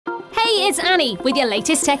Hey, it's Annie with your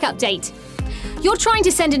latest tech update. You're trying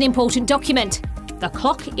to send an important document. The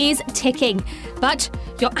clock is ticking, but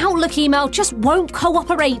your Outlook email just won't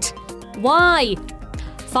cooperate. Why?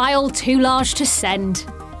 File too large to send.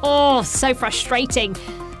 Oh, so frustrating.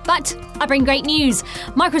 But I bring great news.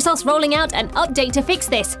 Microsoft's rolling out an update to fix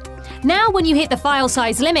this. Now when you hit the file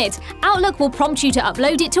size limit, Outlook will prompt you to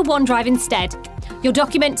upload it to OneDrive instead. Your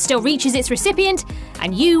document still reaches its recipient,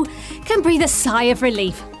 and you can breathe a sigh of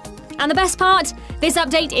relief. And the best part? This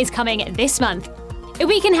update is coming this month. If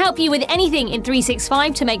we can help you with anything in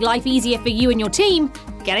 365 to make life easier for you and your team,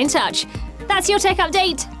 get in touch. That's your tech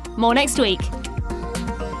update. More next week.